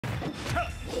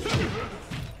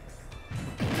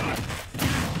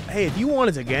Hey, if you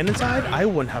wanted to get inside, I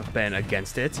wouldn't have been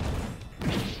against it.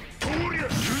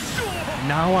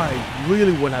 Now I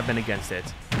really wouldn't have been against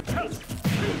it.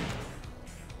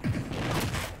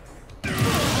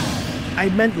 I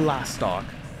meant last stock.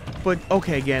 But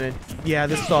okay, Ganon. Yeah,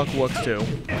 this stock works too.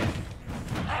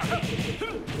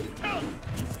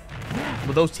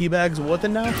 Were those teabags worth it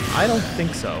now? I don't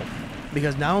think so.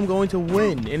 Because now I'm going to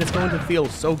win, and it's going to feel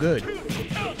so good.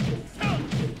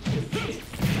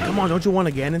 Come on, don't you want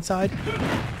to get inside?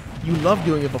 You loved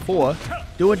doing it before.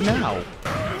 Do it now.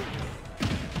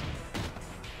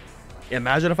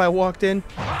 Imagine if I walked in.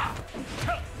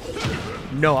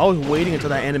 No, I was waiting until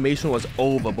that animation was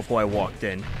over before I walked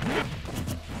in.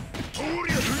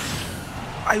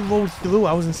 I rolled through.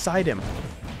 I was inside him.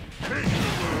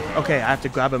 Okay, I have to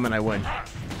grab him and I win.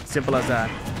 Simple as that.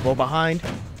 Roll behind.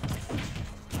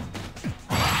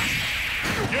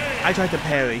 I tried to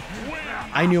parry.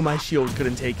 I knew my shield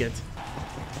couldn't take it.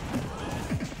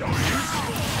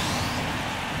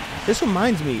 This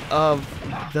reminds me of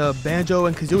the Banjo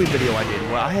and Kazooie video I did,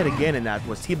 where I had a Ganon that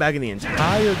was teabagging the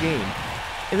entire game,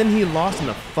 and then he lost in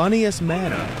the funniest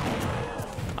manner.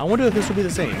 I wonder if this will be the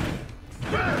same.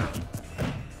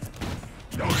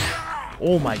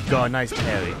 Oh my god, nice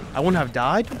parry. I wouldn't have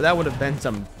died, but that would have been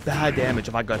some bad damage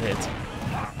if I got hit.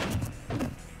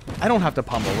 I don't have to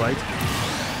pummel, right?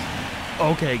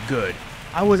 Okay, good.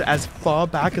 I was as far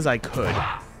back as I could,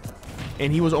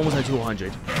 and he was almost at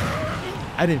 200.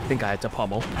 I didn't think I had to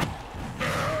pummel.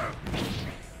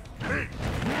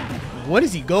 What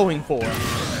is he going for?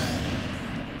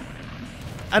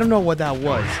 I don't know what that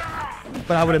was,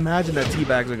 but I would imagine that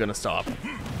teabags are gonna stop,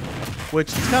 which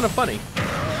is kind of funny.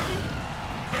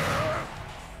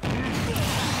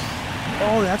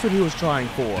 Oh, that's what he was trying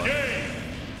for.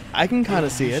 I can kind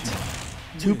of see it.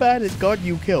 Too bad it got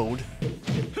you killed.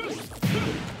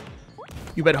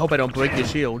 You better hope I don't break your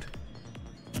shield.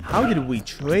 How did we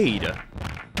trade?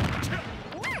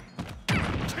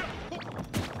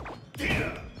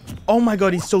 Oh my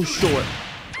god, he's so short.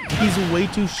 He's way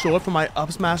too short for my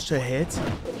up smash to hit.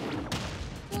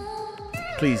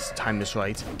 Please time this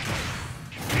right.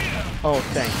 Oh,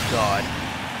 thank god.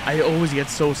 I always get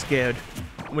so scared.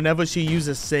 Whenever she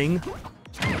uses Sing,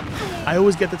 I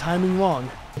always get the timing wrong.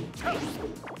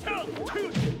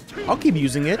 I'll keep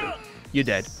using it. You're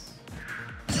dead.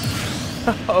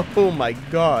 Oh my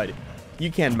god.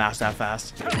 You can't mash that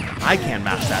fast. I can't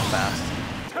mash that fast.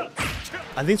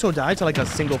 I think so died to like a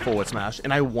single forward smash,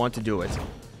 and I want to do it.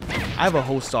 I have a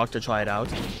whole stock to try it out.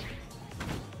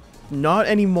 Not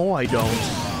anymore, I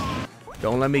don't.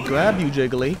 Don't let me grab you,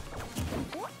 Jiggly.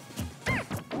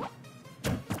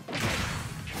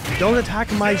 Don't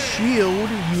attack my shield.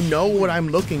 You know what I'm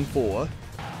looking for.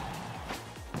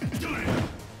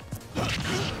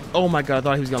 Oh my god, I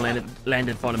thought he was gonna land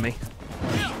in front of me.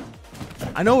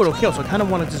 I know it'll kill, so I kind of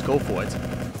want to just go for it.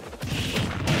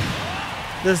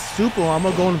 The super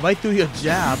armor going right through your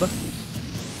jab.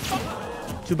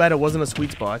 Too bad it wasn't a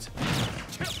sweet spot.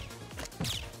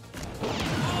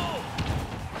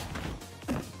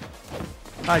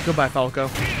 Alright, goodbye, Falco.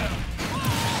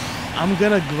 I'm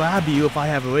gonna grab you if I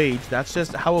have rage. That's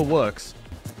just how it works.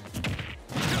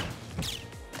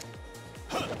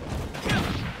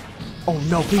 Oh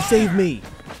no, please save me!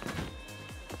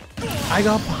 I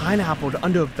got pineappled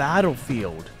under a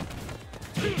battlefield.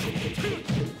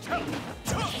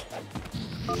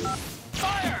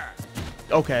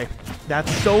 Okay,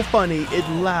 that's so funny. It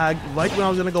lagged right when I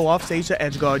was gonna go off stage to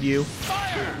edgeguard you.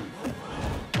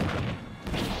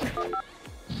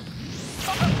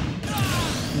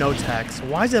 No text.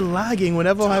 Why is it lagging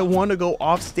whenever I want to go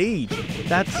off stage?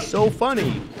 That's so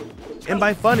funny. And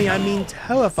by funny, I mean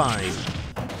terrifying.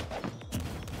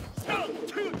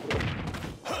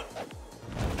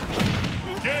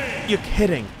 You're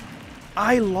kidding.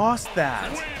 I lost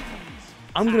that.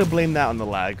 I'm gonna blame that on the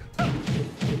lag.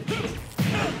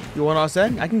 You want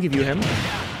Arsene? I can give you him.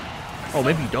 Oh,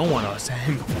 maybe you don't want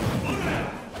Arsene.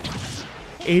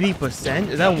 80%?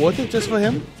 Is that worth it just for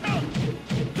him?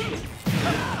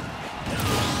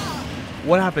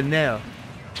 What happened there?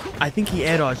 I think he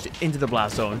air dodged into the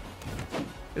blast zone.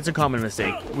 It's a common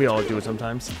mistake. We all do it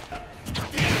sometimes.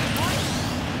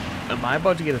 Am I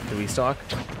about to get a 3-stock?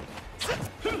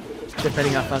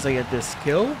 Depending how fast I get this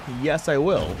kill, yes I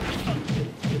will.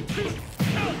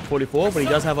 44, but he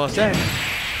does have Arsene.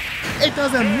 It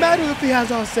doesn't matter if he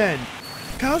has Arsene.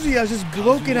 Kazuya is just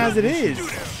broken as it is.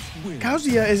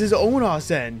 Kazuya is his own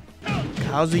Arsene.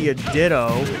 Kazuya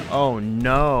ditto. Oh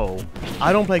no.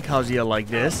 I don't play Kazuya like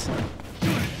this.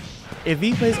 If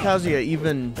he plays Kazuya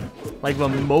even like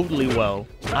remotely well,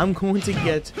 I'm going to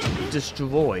get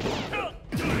destroyed.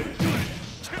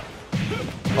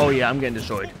 Oh yeah, I'm getting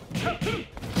destroyed.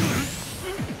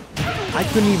 I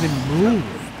couldn't even move.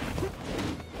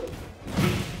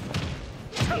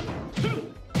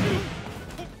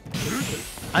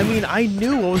 I mean, I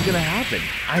knew what was gonna happen.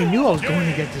 I knew I was going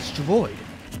to get destroyed.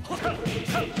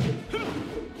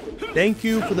 Thank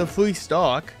you for the free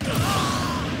stock.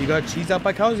 You got cheesed out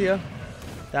by Kazuya.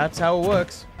 That's how it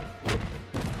works.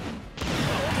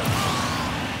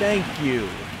 Thank you.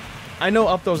 I know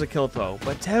up throw's a kill throw,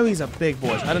 but Terry's a big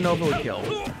boy, so I don't know if it would kill.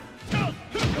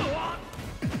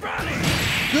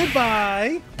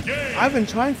 Goodbye! I've been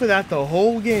trying for that the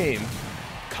whole game.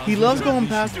 He loves going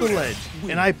past the ledge,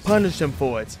 and I punished him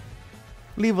for it.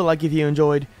 Leave a like if you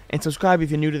enjoyed, and subscribe if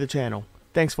you're new to the channel.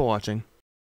 Thanks for watching.